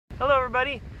Hello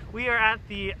everybody, we are at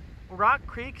the Rock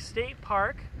Creek State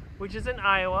Park, which is in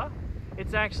Iowa.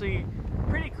 It's actually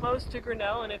pretty close to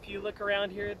Grinnell, and if you look around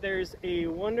here, there's a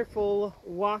wonderful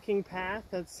walking path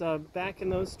that's back in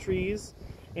those trees,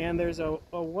 and there's a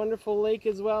wonderful lake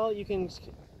as well you can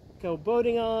go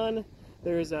boating on.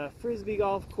 There's a frisbee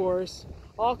golf course,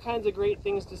 all kinds of great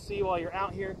things to see while you're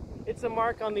out here. It's a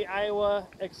mark on the Iowa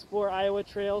Explore Iowa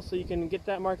Trail, so you can get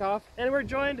that mark off. And we're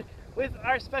joined with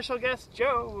our special guest,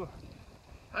 Joe.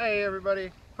 Hi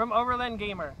everybody. From Overland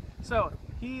Gamer. So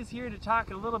he's here to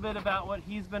talk a little bit about what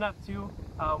he's been up to.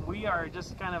 We are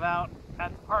just kind of out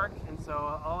at the park, and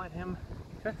so I'll let him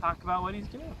talk about what he's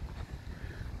doing.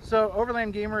 So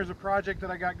Overland Gamer is a project that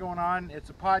I got going on.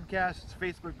 It's a podcast, it's a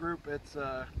Facebook group, it's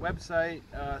a website,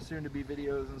 soon to be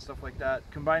videos and stuff like that,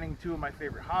 combining two of my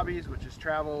favorite hobbies, which is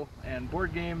travel and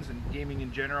board games and gaming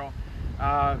in general.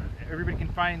 Everybody can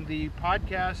find the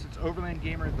podcast, it's Overland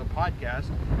Gamer the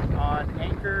podcast, on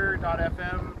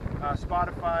Anchor.fm,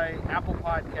 Spotify, Apple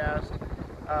Podcast.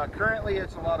 Currently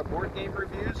it's a lot of board game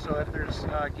reviews, so if there's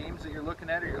games that you're looking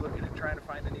at or you're looking at trying to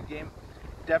find a new game,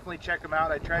 definitely check them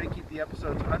out. I try to keep the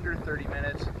episodes under 30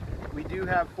 minutes. We do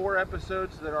have 4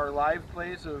 episodes that are live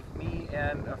plays of me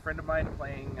and a friend of mine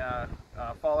playing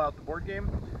Fallout the board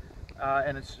game.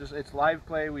 And it's live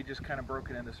play. We just kind of broke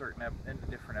it into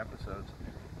different episodes.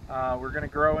 We're going to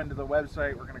grow into the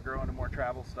website. We're going to grow into more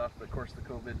travel stuff. But of course, the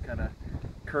COVID kind of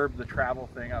curbed the travel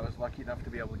thing. I was lucky enough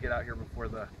to be able to get out here before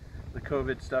the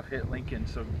COVID stuff hit Lincoln,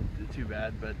 so too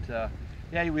bad. But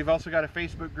yeah, we've also got a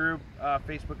Facebook group,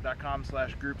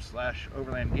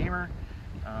 facebook.com/group/overlandgamer.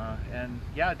 And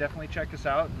yeah, definitely check us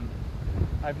out. And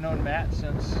I've known Matt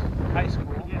since high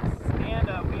school. Yes, and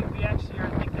we actually are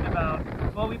thinking about,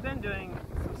 well, we've been doing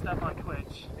some stuff on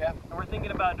Twitch. Yeah. And we're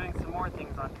thinking about doing some more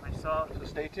things on Twitch. So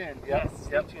stay tuned. Yep. Yes,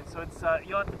 stay tuned. So it's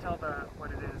you'll have to tell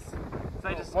what it is.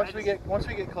 So once we get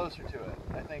closer to it,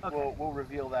 I think we'll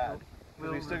reveal that.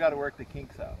 We've still got to work the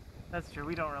kinks out. That's true.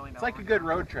 We don't really know. It's like a good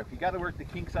road trip. You got to work the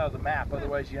kinks out of the map,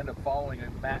 otherwise you end up following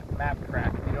a map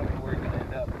track and you don't know where you're going to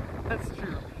end up. That's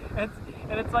true. And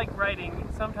it's like writing.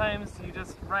 Sometimes you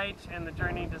just write and the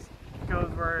journey just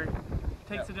goes where it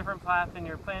takes a different path than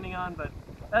you're planning on, but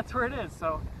that's where it is.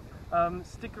 So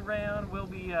stick around. We'll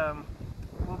be kind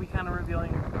of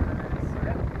revealing where it is. So,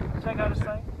 check out our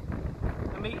site.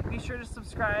 And be sure to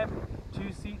subscribe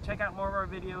to check out more of our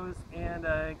videos, and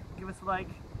give us a like.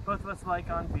 Both of us like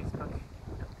on Facebook.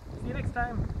 See you next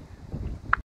time.